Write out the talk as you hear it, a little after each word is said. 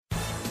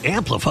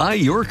Amplify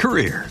your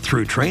career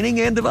through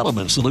training and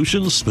development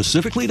solutions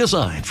specifically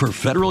designed for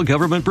federal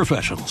government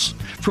professionals.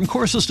 From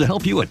courses to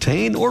help you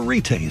attain or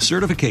retain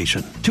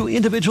certification, to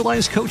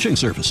individualized coaching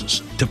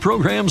services, to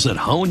programs that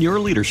hone your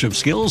leadership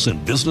skills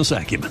and business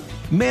acumen,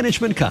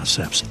 Management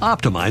Concepts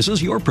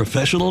optimizes your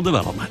professional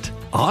development.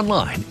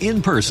 Online,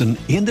 in person,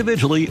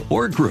 individually,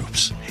 or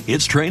groups,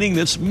 it's training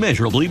that's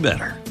measurably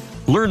better.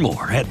 Learn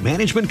more at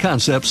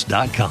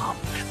managementconcepts.com.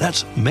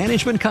 That's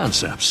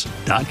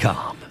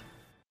managementconcepts.com.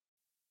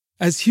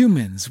 As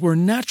humans, we're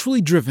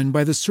naturally driven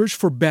by the search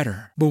for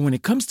better. But when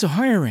it comes to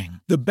hiring,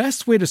 the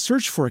best way to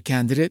search for a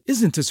candidate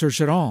isn't to search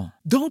at all.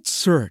 Don't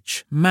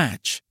search,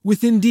 match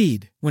with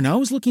Indeed. When I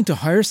was looking to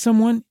hire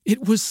someone,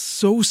 it was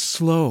so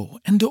slow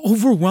and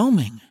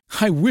overwhelming.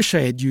 I wish I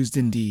had used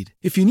Indeed.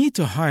 If you need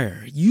to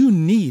hire, you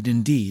need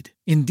Indeed.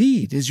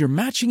 Indeed is your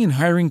matching and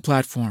hiring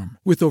platform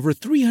with over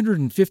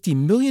 350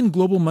 million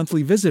global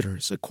monthly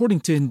visitors,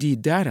 according to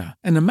Indeed data,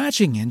 and a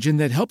matching engine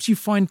that helps you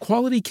find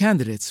quality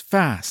candidates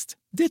fast.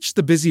 Ditch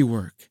the busy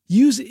work.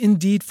 Use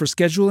Indeed for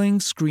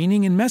scheduling,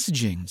 screening, and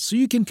messaging so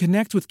you can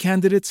connect with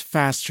candidates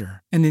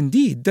faster. And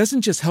Indeed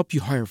doesn't just help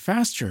you hire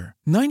faster.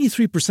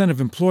 93%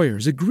 of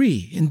employers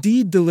agree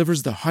Indeed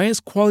delivers the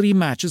highest quality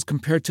matches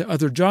compared to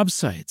other job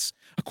sites,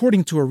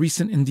 according to a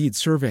recent Indeed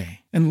survey.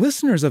 And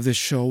listeners of this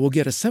show will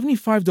get a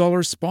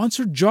 $75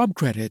 sponsored job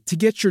credit to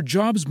get your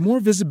jobs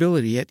more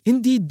visibility at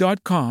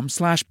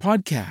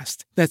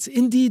Indeed.com/podcast. That's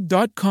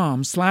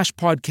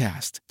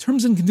Indeed.com/podcast.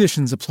 Terms and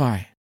conditions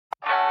apply.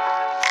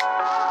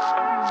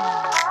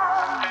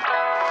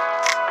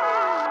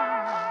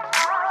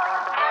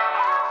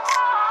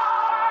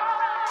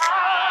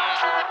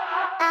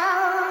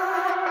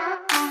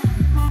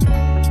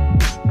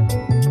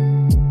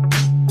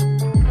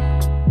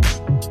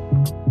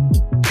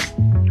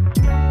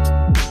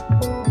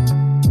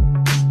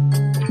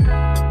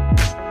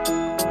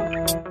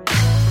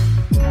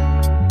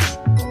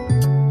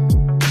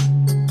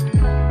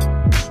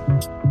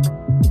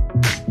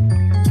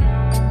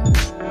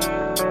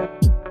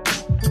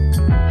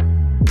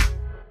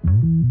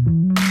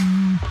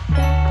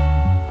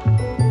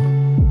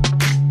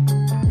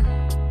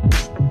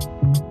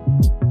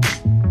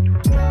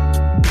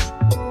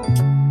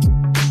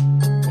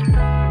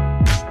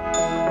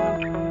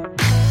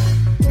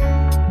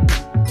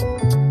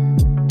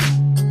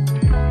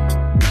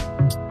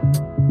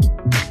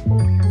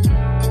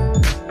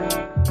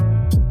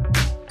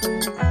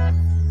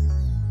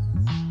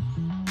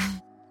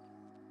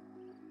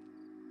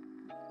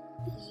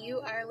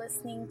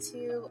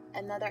 To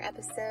another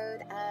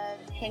episode of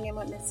Hanging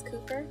with Miss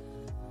Cooper.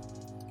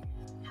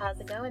 How's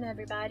it going,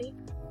 everybody?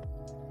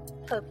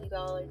 Hope you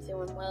all are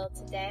doing well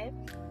today.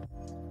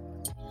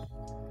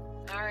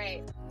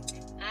 Alright,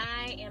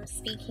 I am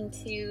speaking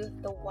to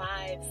the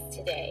wives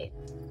today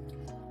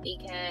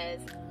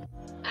because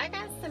I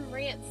got some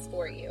rants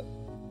for you.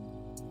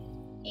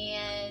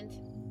 And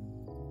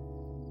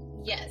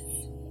yes,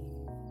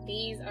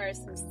 these are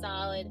some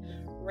solid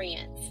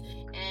rants.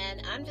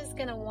 And I'm just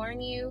going to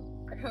warn you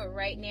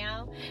right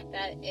now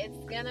that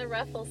it's gonna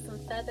ruffle some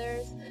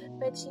feathers,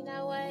 but you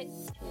know what?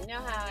 You know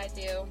how I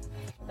do.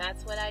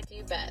 That's what I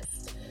do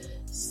best.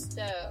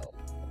 So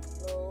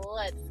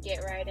let's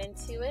get right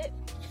into it.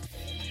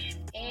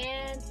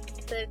 And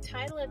the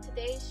title of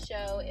today's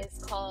show is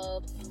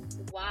called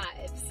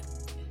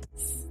Wives,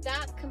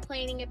 Stop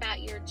Complaining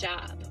About Your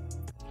Job.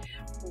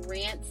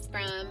 Rants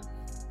from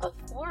a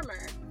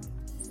former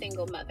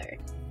single mother.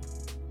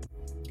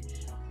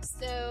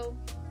 So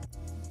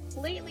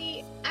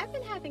lately, I've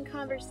been having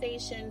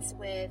conversations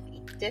with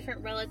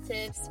different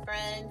relatives,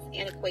 friends,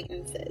 and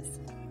acquaintances.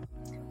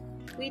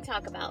 We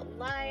talk about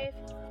life,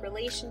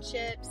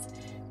 relationships,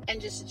 and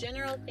just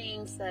general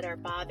things that are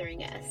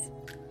bothering us,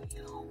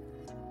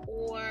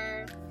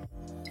 or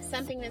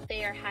something that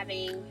they are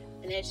having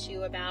an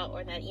issue about,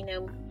 or that,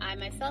 I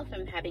myself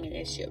am having an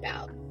issue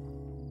about.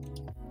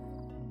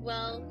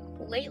 Well,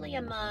 lately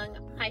among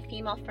my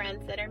female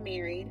friends that are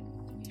married,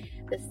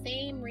 the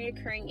same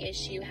reoccurring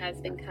issue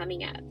has been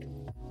coming up.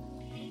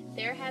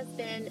 There has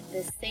been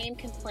the same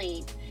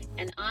complaint,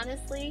 and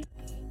honestly,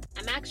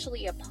 I'm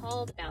actually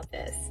appalled about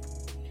this.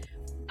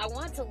 I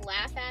want to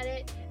laugh at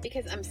it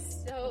because I'm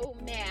so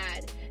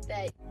mad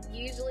that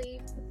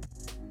usually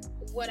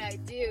what I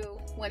do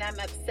when I'm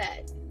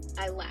upset,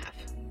 I laugh.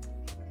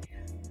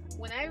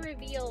 When I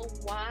reveal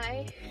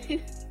why,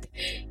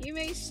 you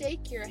may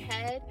shake your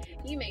head,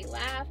 you may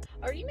laugh,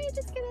 or you may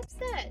just get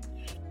upset,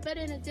 but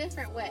in a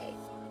different way.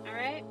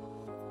 Alright?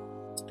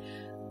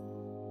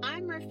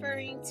 I'm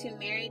referring to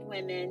married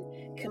women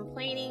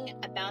complaining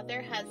about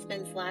their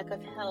husband's lack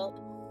of help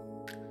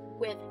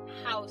with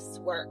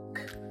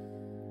housework.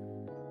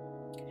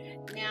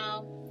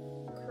 Now,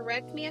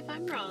 correct me if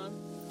I'm wrong,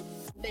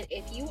 but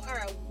if you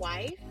are a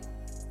wife,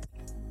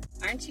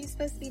 aren't you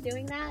supposed to be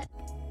doing that?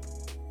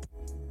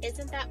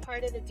 Isn't that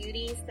part of the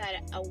duties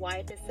that a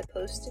wife is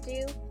supposed to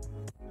do?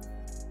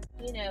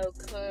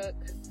 Cook,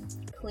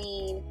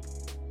 clean,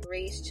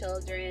 raise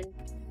children.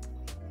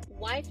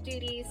 Wife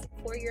duties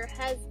for your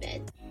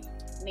husband: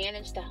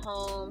 manage the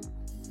home,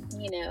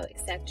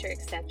 etc.,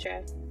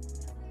 etc.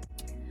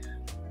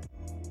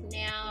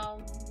 Now,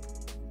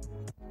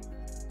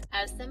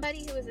 as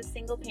somebody who was a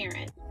single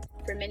parent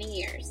for many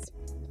years,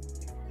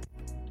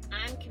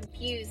 I'm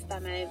confused by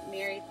my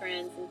married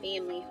friends and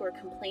family who are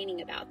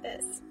complaining about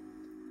this.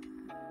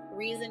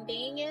 Reason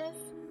being is,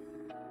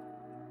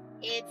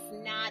 it's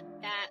not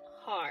that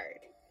hard.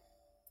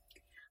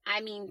 I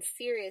mean,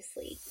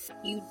 seriously,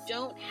 you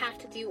don't have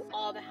to do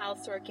all the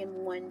housework in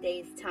one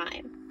day's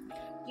time.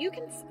 You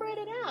can spread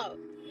it out.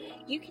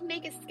 You can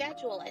make a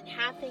schedule and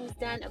have things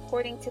done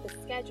according to the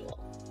schedule.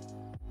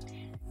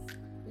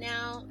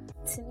 Now,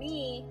 to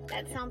me,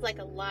 that sounds like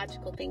a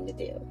logical thing to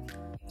do,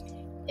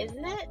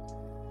 isn't it?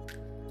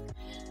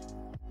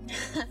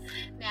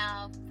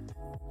 Now,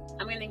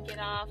 I'm going to get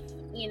off,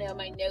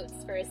 my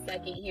notes for a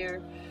second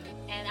here.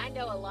 And I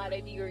know a lot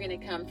of you are going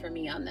to come for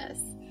me on this,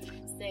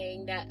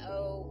 saying that,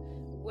 oh,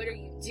 what are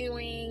you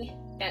doing?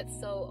 That's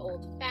so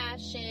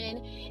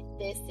old-fashioned.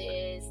 This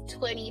is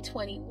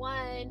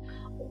 2021.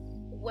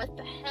 What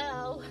the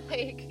hell?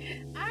 I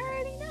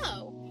already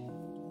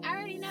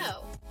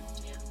know.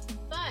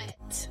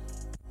 But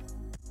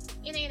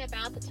it ain't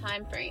about the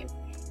time frame.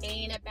 It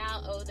ain't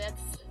about, oh,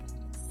 that's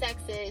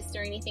sexist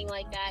or anything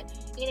like that.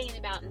 It ain't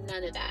about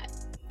none of that.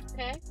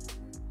 Okay?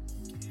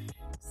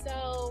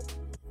 So,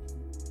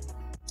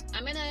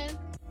 I'm gonna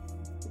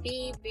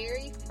be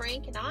very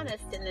frank and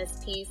honest in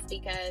this piece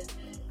because,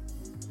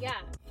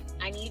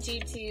 I need you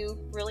to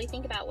really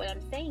think about what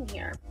I'm saying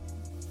here.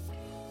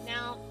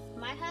 Now,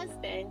 my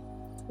husband,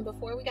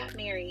 before we got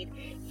married,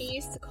 he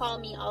used to call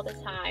me all the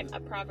time a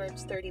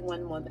Proverbs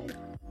 31 woman.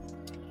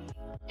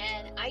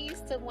 And I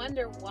used to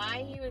wonder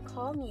why he would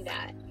call me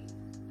that.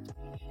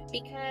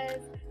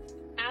 Because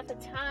at the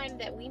time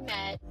that we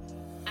met,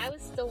 I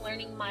was still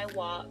learning my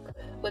walk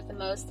with the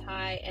Most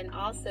High and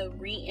also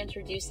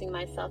reintroducing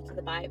myself to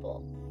the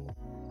Bible.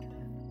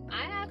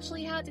 I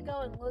actually had to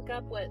go and look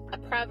up what a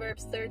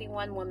Proverbs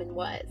 31 woman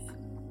was.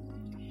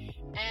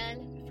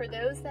 And for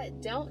those that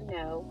don't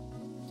know,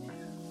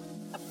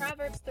 a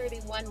Proverbs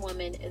 31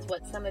 woman is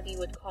what some of you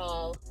would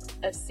call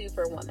a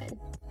superwoman.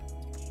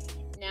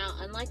 Now,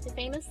 unlike the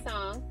famous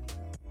song,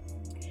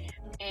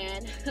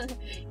 and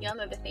y'all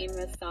know the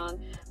famous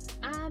song,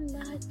 I'm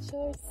not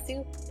your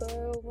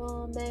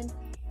superwoman.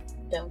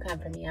 Don't come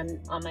for me. I'm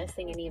not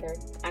singing either.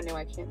 I know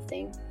I can't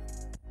sing.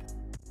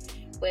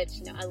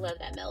 Which, I love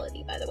that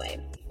melody, by the way.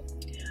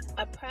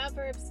 A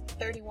Proverbs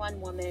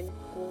 31 woman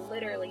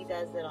literally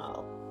does it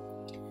all.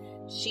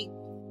 She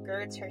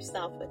girds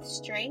herself with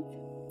strength,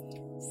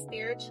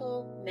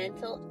 spiritual,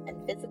 mental,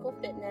 and physical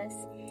fitness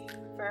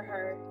for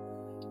her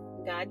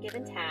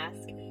God-given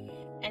task,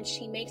 and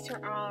she makes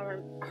her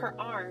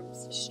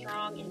arms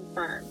strong and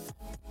firm.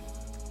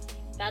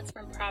 That's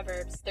from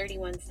Proverbs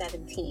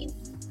 31:17.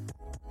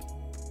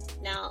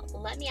 Now,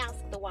 let me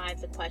ask the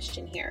wives a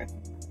question here.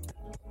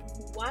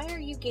 Why are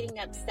you getting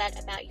upset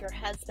about your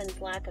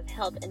husband's lack of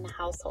help in the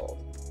household?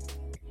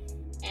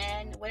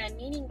 And what I'm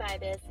meaning by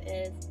this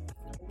is,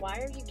 why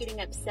are you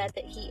getting upset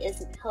that he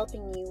isn't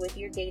helping you with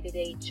your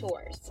day-to-day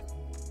chores?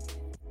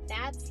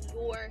 That's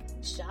your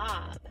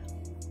job.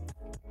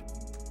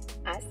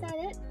 I said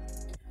it.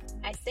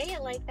 I say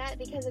it like that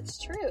because it's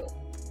true.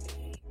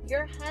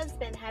 Your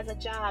husband has a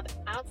job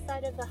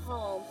outside of the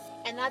home,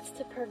 and that's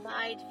to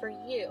provide for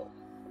you.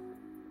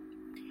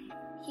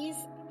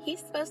 He's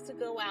supposed to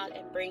go out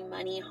and bring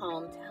money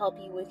home to help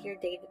you with your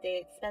day-to-day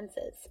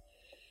expenses.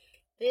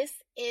 This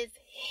is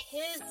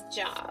his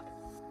job.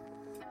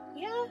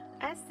 Yeah,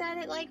 I said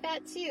it like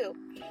that too.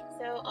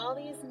 So all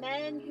these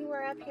men who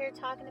are up here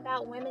talking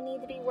about women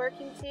need to be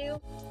working too,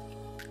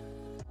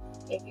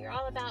 if you're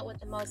all about what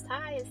the Most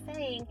High is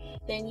saying,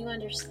 then you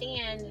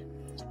understand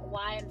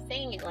why I'm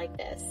saying it like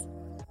this.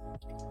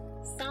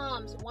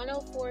 Psalms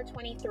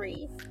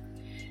 104:23.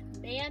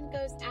 Man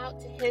goes out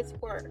to his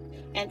work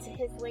and to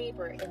his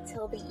labor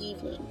until the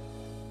evening.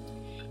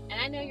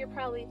 And I know you're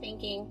probably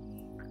thinking,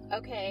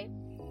 okay,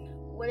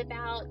 what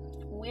about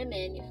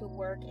women who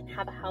work and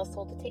have a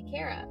household to take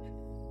care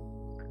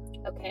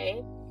of?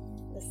 Okay,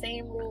 the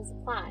same rules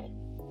apply.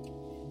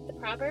 The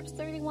Proverbs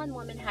 31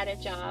 woman had a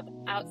job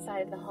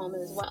outside of the home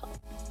as well.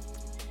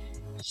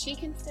 She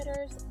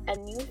considers a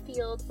new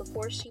field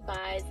before she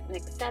buys and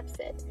accepts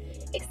it,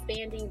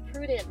 expanding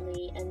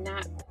prudently and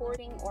not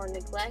courting or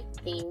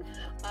neglecting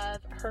of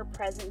her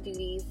present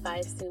duties by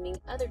assuming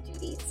other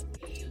duties.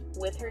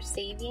 With her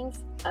savings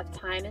of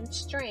time and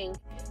strength,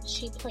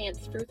 she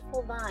plants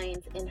fruitful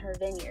vines in her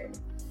vineyard.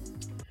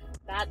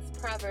 That's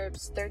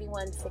Proverbs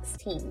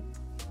 31:16.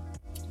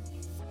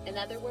 In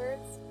other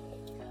words,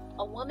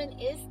 a woman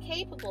is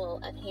capable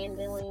of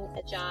handling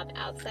a job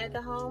outside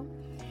the home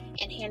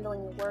and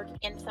handling work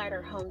inside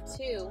her home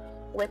too,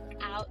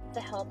 without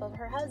the help of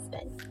her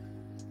husband.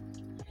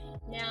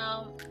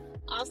 Now,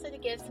 also to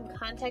give some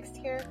context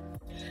here,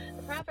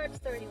 the Proverbs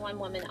 31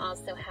 woman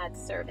also had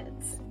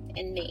servants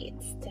and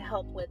maids to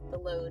help with the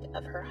load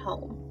of her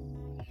home.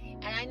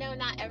 And I know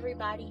not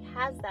everybody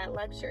has that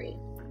luxury.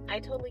 I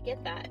totally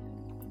get that.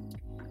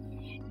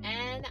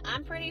 And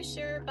I'm pretty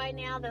sure by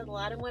now that a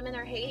lot of women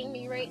are hating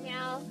me right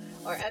now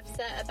or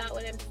upset about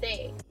what I'm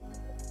saying.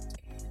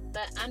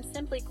 But I'm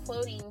simply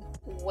quoting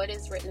what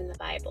is written in the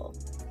Bible.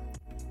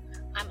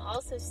 I'm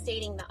also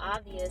stating the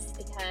obvious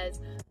because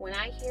when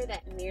I hear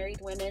that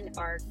married women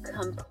are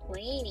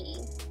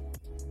complaining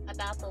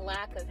about the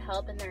lack of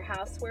help in their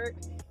housework,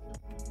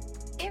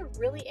 it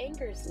really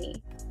angers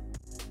me.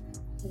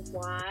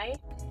 Why?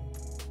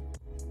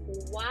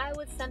 Why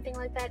would something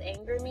like that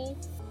anger me?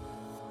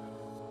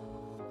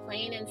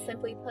 Plain and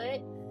simply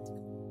put,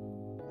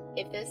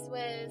 if this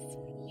was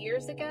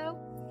years ago,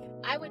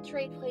 I would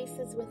trade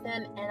places with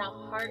them in a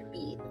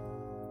heartbeat.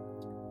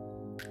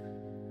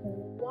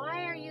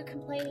 Why are you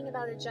complaining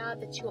about a job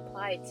that you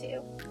applied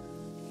to?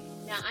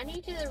 Now, I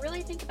need you to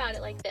really think about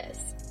it like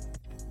this.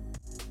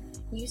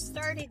 You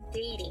started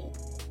dating,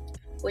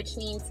 which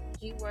means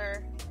you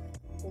were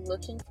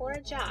looking for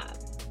a job.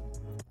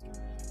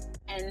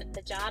 And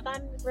the job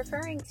I'm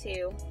referring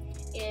to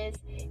is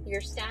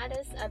your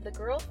status of the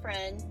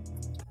girlfriend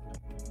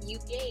you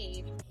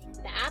gave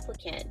the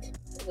applicant,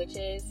 which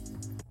is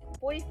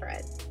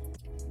boyfriend,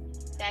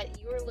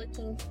 that you were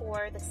looking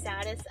for the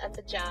status of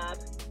the job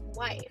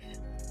wife.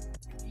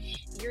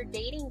 Your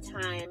dating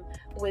time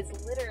was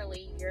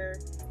literally your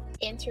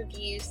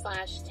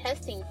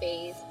interview/testing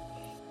phase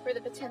for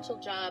the potential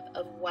job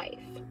of wife.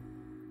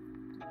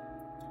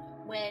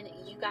 When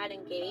you got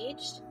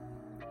engaged,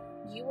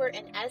 you were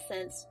in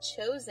essence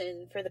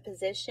chosen for the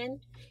position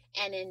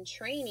and in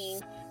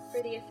training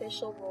for the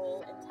official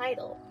role and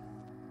title.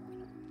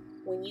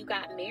 When you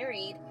got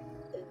married,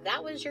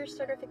 that was your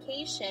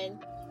certification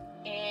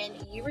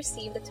and you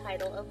received the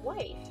title of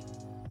wife.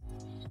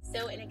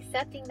 So in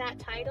accepting that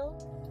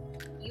title,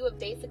 you have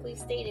basically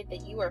stated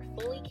that you are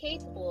fully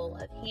capable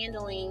of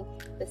handling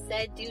the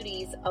said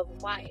duties of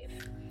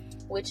wife,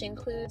 which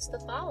includes the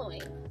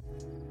following: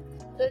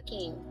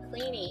 cooking,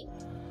 cleaning,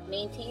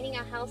 maintaining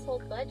a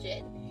household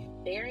budget,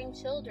 bearing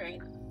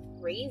children,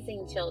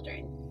 raising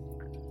children,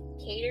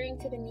 catering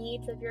to the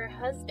needs of your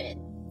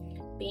husband,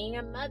 being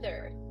a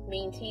mother,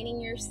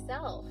 maintaining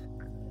yourself,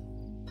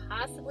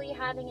 possibly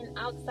having an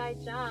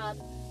outside job,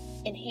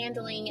 and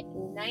handling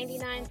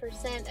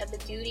 99% of the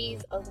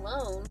duties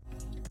alone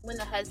when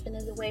the husband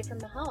is away from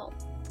the home.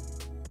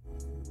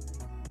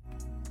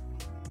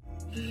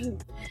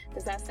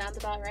 Does that sound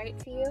about right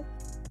to you?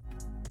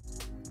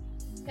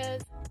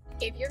 Because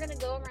if you're going to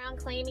go around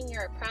claiming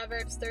you're a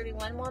Proverbs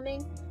 31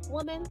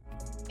 woman,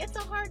 it's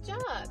a hard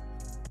job.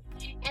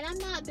 And I'm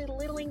not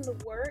belittling the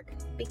work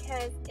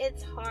because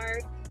it's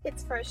hard,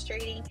 it's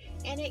frustrating,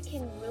 and it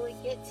can really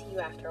get to you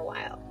after a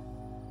while.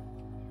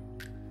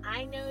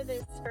 I know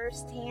this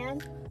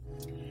firsthand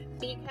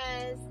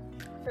because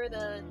for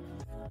the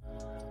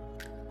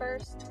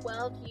first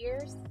 12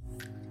 years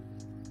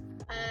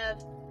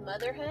of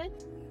motherhood,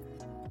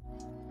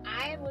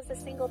 I was a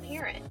single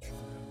parent.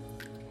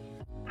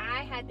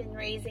 I had been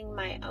raising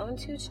my own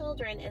 2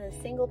 children in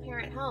a single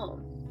parent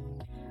home.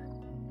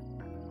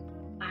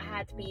 I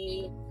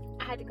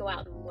had to go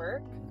out and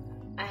work,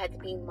 I had to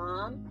be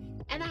mom,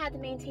 and I had to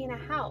maintain a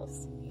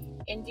house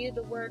and do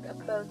the work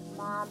of both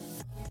mom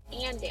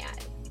and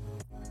dad.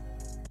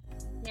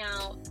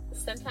 Now,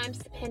 sometimes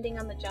depending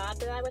on the job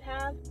that I would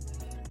have,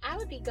 I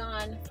would be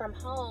gone from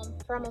home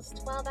for almost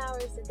 12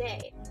 hours a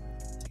day.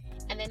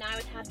 And then I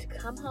would have to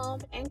come home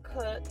and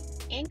cook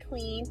and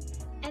clean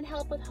and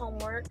help with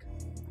homework.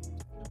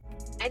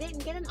 I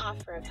didn't get an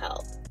offer of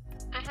help.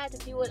 I had to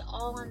do it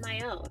all on my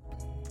own.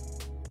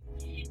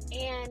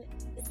 And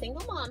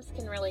single moms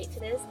can relate to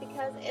this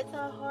because it's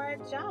a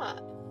hard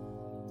job.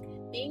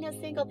 Being a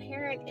single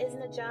parent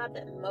isn't a job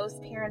that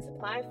most parents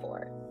apply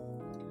for.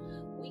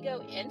 We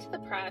go into the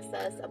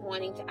process of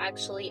wanting to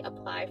actually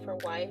apply for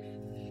wife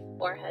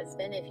or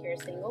husband if you're a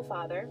single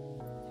father,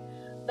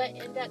 but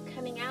end up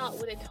coming out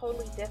with a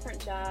totally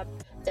different job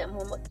than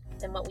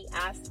what we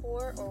asked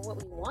for or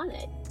what we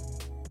wanted.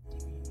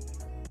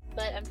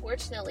 But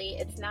unfortunately,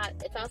 it's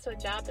also a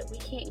job that we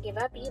can't give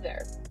up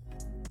either.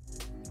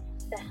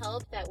 The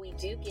help that we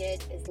do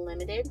get is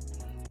limited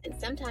and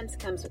sometimes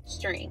comes with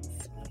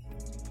strings.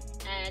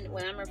 And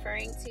what I'm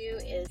referring to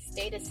is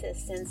state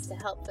assistance to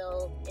help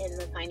fill in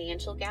the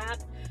financial gap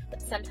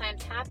that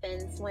sometimes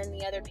happens when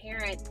the other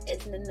parent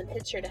isn't in the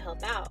picture to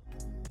help out.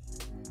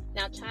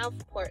 Now, child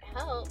support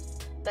helps,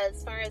 but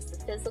as far as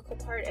the physical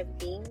part of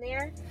being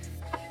there,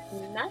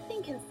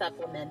 nothing can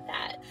supplement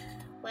that.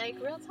 Like,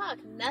 real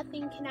talk,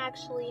 nothing can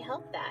actually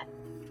help that.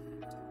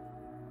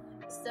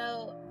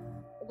 So,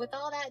 with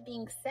all that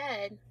being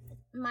said,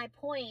 my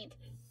point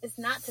is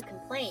not to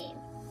complain.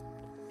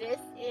 This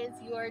is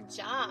your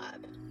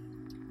job.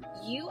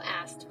 You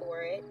asked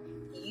for it.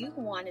 You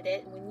wanted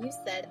it when you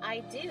said,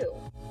 I do.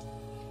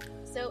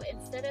 So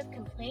instead of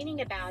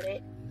complaining about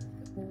it,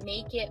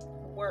 make it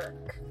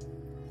work.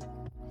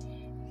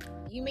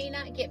 You may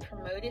not get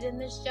promoted in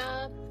this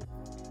job,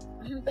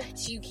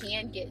 but you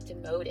can get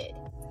demoted.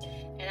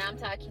 And I'm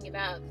talking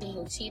about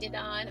being cheated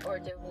on or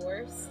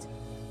divorced.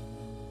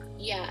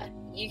 Yeah,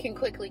 you can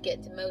quickly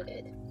get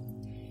demoted.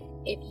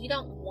 If you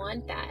don't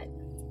want that,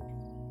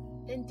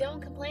 then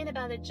don't complain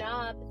about a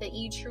job that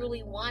you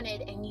truly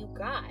wanted and you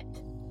got.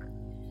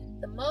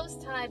 The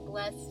Most High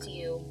blessed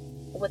you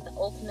with the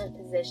ultimate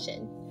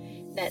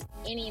position that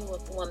any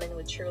woman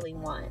would truly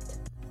want.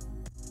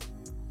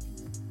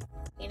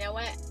 You know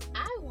what?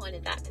 I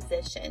wanted that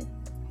position,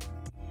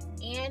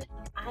 and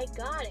I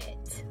got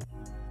it.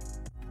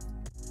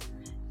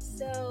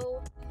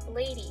 So,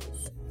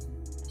 ladies,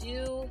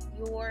 do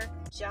your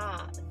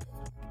job.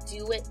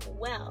 Do it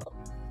well.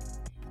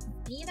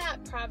 Be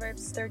that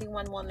Proverbs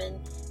 31 woman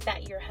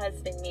that your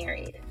husband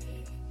married.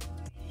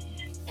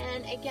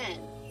 And again,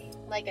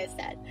 like I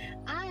said,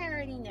 I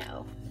already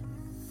know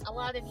a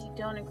lot of you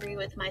don't agree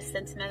with my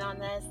sentiment on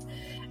this.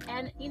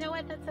 And you know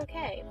what? That's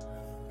okay.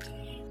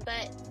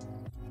 But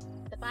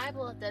the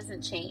Bible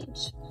doesn't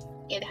change.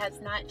 It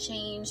has not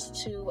changed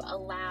to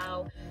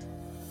allow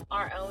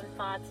our own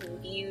thoughts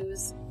and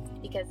views,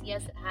 because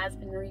yes, it has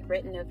been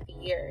rewritten over the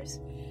years.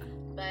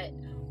 But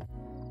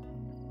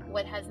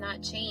what has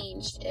not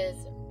changed is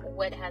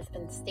what has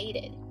been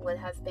stated, what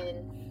has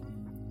been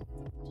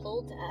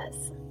told to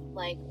us,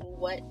 like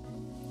what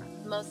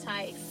Most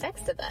High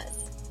expects of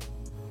us.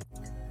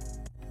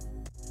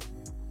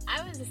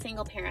 I was a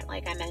single parent,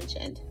 like I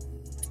mentioned,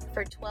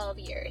 for 12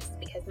 years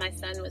because my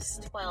son was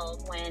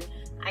 12 when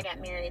I got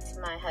married to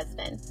my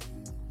husband.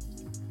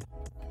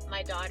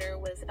 My daughter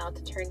was about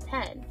to turn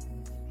 10.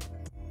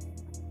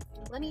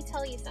 Let me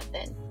tell you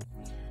something.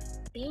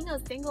 Being a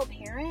single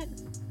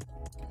parent,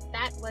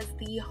 that was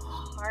the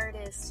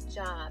hardest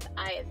job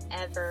I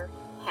have ever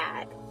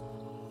had.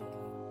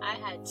 I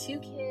had 2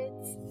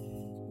 kids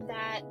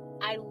that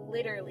I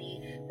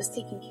literally was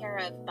taking care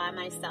of by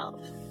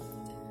myself.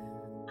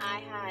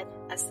 I had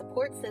a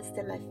support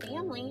system, a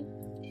family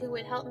who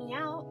would help me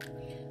out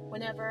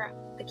whenever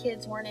the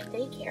kids weren't in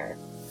daycare.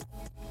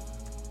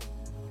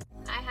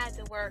 I had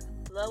to work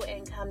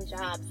low-income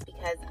jobs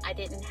because I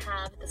didn't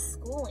have the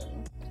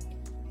schooling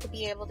to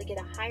be able to get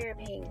a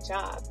higher-paying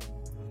job.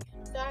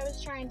 So I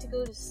was trying to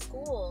go to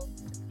school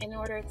in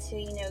order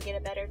to, get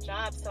a better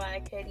job so I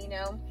could,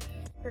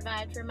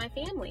 provide for my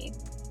family.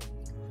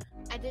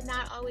 I did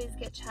not always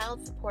get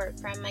child support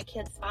from my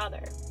kid's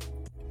father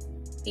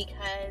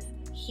because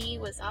he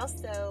was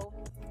also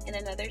in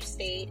another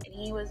state and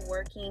he was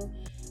working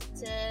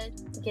to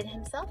get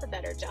himself a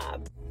better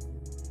job.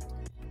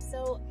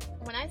 So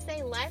when I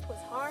say life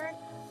was hard,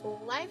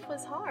 life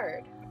was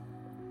hard.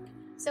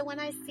 So when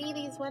I see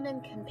these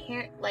women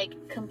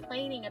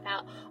complaining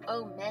about,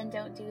 oh, men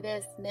don't do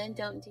this, men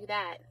don't do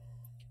that,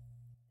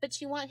 but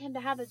you want him to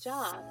have a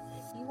job,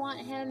 you want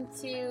him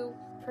to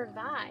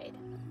provide.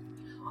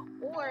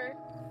 Or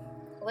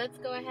let's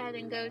go ahead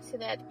and go to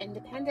that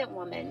independent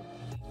woman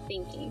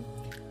thinking,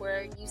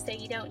 where you say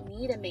you don't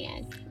need a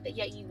man, but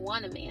yet you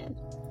want a man.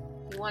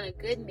 You want a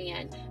good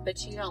man,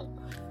 but you don't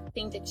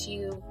think that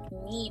you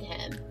need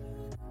him.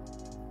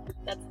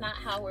 That's not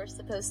how we're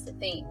supposed to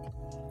think.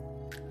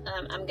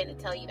 I'm going to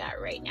tell you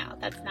that right now.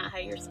 That's not how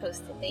you're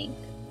supposed to think.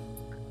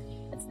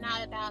 It's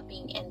not about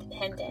being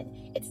independent.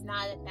 It's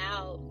not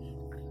about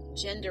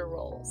gender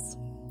roles.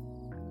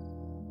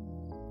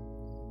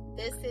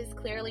 This is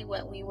clearly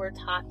what we were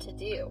taught to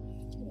do.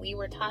 We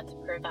were taught to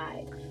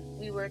provide.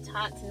 We were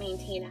taught to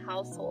maintain a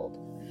household.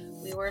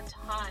 We were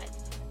taught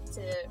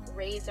to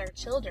raise our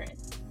children.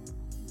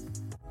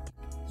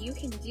 You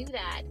can do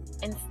that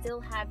and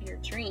still have your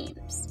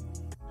dreams.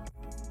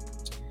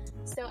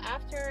 So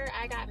after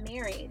I got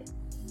married,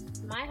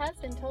 my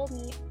husband told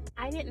me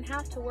I didn't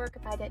have to work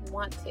if I didn't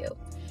want to,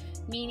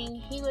 meaning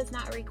he was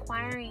not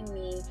requiring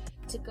me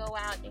to go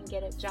out and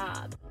get a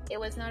job. It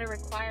was not a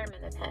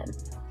requirement of him.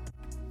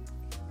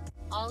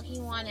 All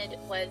he wanted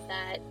was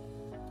that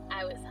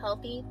I was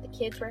healthy, the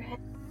kids were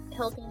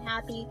healthy and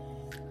happy,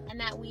 and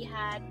that we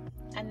had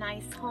a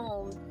nice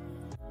home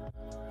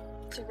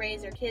to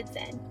raise our kids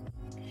in,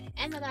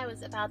 and that I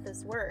was about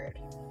this word.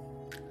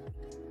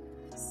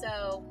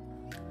 So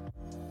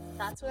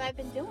that's what I've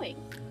been doing.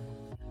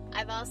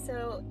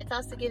 It's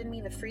also given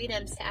me the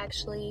freedoms to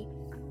actually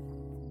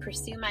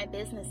pursue my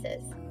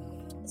businesses.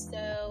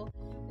 So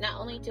not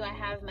only do I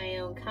have my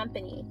own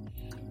company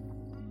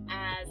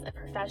as a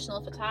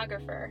professional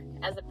photographer,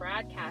 as a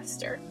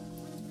broadcaster,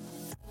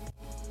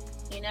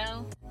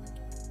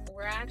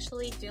 we're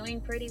actually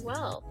doing pretty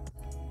well.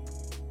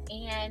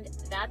 And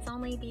that's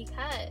only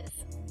because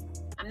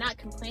I'm not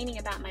complaining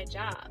about my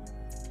job.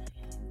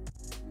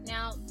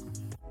 Now,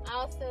 I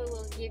also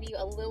will give you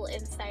a little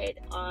insight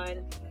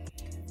on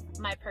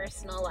my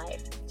personal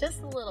life,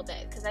 just a little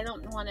bit, because I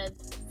don't want to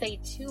say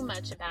too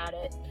much about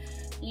it,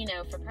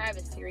 for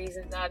privacy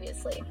reasons,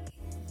 obviously.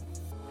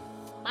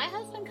 My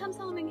husband comes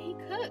home and he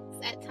cooks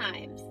at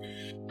times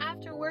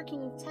after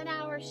working a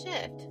 10-hour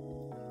shift.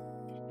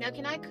 Now,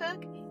 can I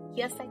cook?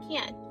 Yes, I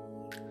can.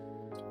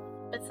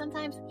 But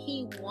sometimes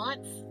he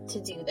wants to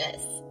do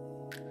this.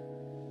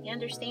 You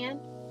understand?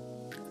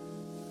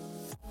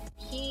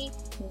 He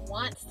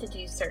wants to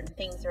do certain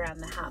things around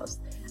the house.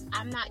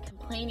 I'm not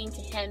complaining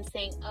to him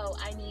saying, oh,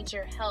 I need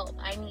your help.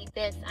 I need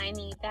this. I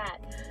need that.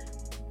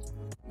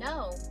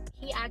 No,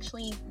 he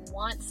actually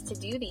wants to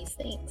do these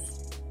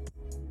things.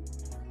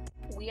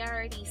 We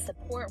already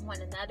support one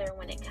another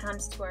when it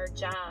comes to our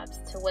jobs,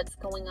 to what's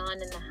going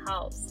on in the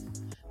house.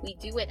 We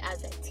do it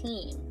as a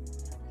team.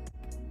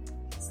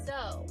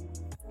 So,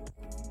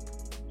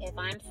 if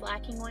I'm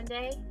slacking one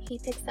day, he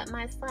picks up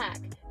my slack,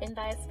 and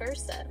vice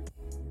versa.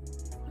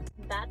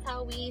 That's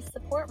how we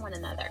support one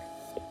another.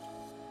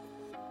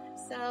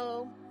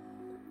 So,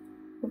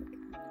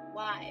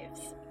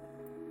 wives,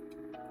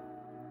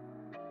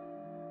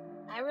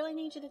 I really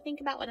need you to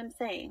think about what I'm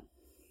saying.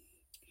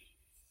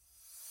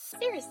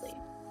 Seriously,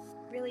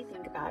 really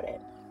think about it.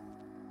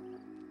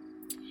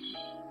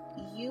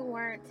 You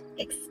weren't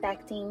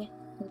expecting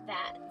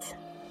that.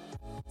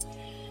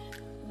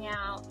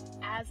 Now,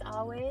 as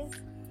always,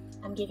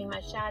 I'm giving my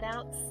shout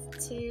outs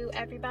to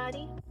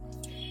everybody.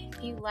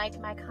 If you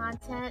like my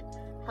content,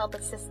 help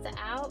a sister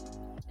out.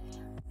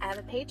 I have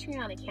a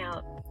Patreon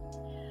account.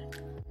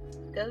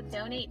 Go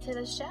donate to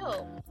the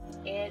show.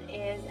 It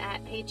is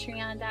at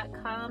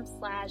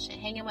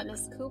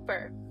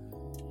patreon.com/hangingwithmisscooper.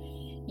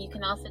 You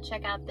can also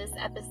check out this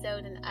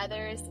episode and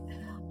others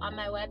on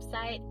my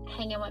website,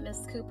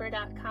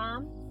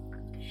 hangingwithmisscooper.com.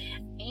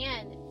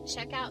 And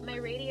check out my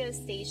radio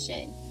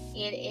station.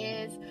 It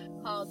is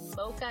called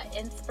Mocha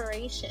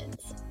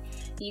Inspirations.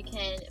 You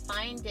can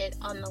find it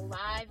on the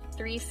Live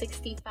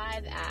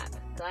 365 app.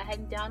 Go ahead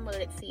and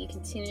download it so you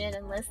can tune in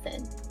and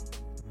listen.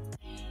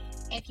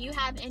 If you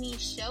have any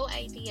show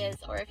ideas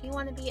or if you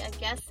want to be a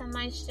guest on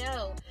my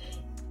show,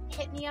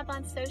 hit me up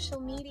on social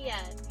media.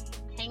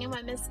 Hanging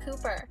with Miss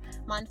Cooper.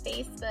 I'm on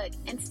Facebook,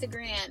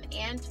 Instagram,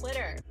 and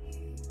Twitter.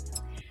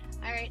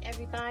 All right,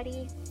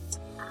 everybody,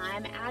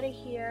 I'm out of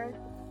here.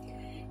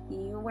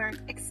 You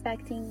weren't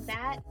expecting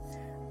that.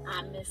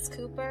 I'm Miss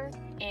Cooper,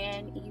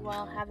 and you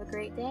all have a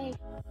great day.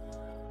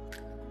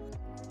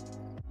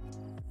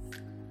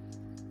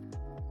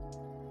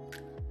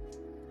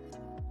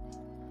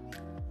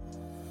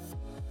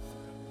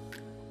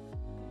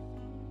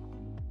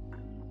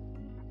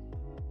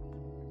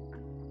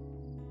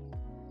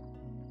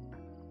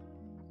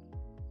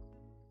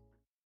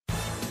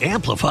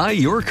 Amplify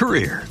your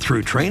career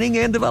through training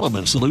and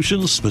development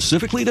solutions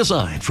specifically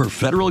designed for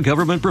federal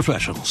government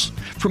professionals.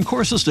 From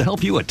courses to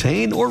help you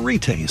attain or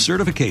retain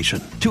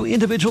certification, to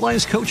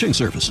individualized coaching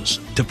services,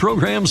 to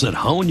programs that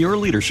hone your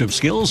leadership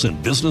skills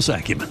and business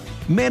acumen,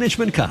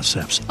 Management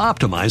Concepts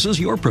optimizes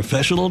your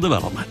professional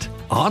development.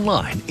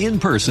 Online, in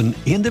person,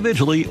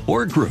 individually,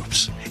 or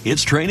groups,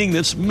 it's training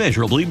that's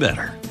measurably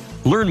better.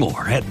 Learn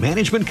more at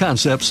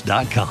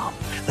managementconcepts.com.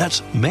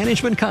 That's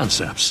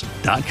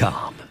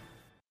managementconcepts.com.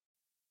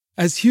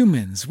 As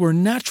humans, we're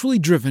naturally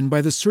driven by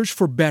the search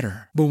for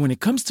better. But when it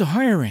comes to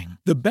hiring,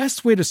 the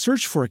best way to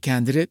search for a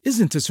candidate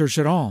isn't to search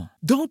at all.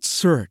 Don't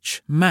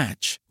search,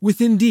 match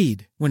with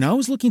Indeed. When I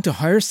was looking to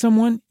hire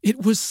someone,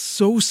 it was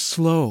so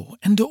slow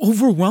and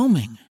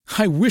overwhelming.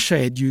 I wish I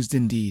had used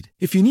Indeed.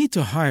 If you need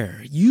to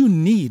hire, you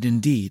need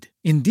Indeed.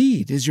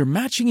 Indeed is your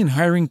matching and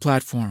hiring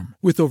platform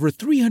with over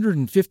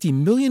 350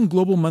 million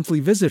global monthly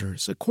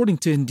visitors, according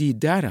to Indeed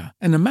data,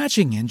 and a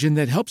matching engine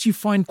that helps you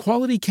find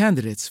quality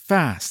candidates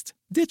fast.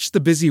 Ditch the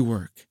busy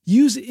work.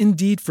 Use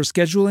Indeed for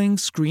scheduling,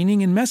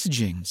 screening, and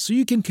messaging so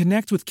you can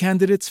connect with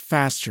candidates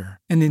faster.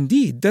 And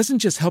Indeed doesn't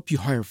just help you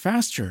hire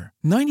faster.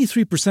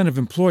 93% of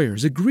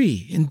employers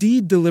agree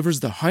Indeed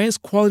delivers the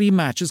highest quality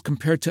matches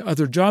compared to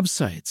other job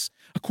sites,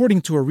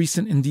 according to a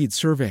recent Indeed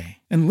survey.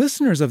 And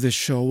listeners of this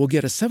show will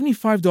get a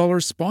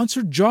 $75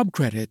 sponsored job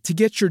credit to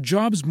get your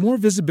jobs more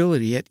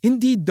visibility at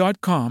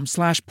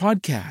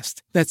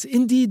Indeed.com/podcast. That's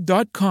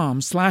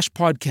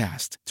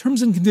Indeed.com/podcast.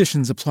 Terms and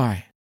conditions apply.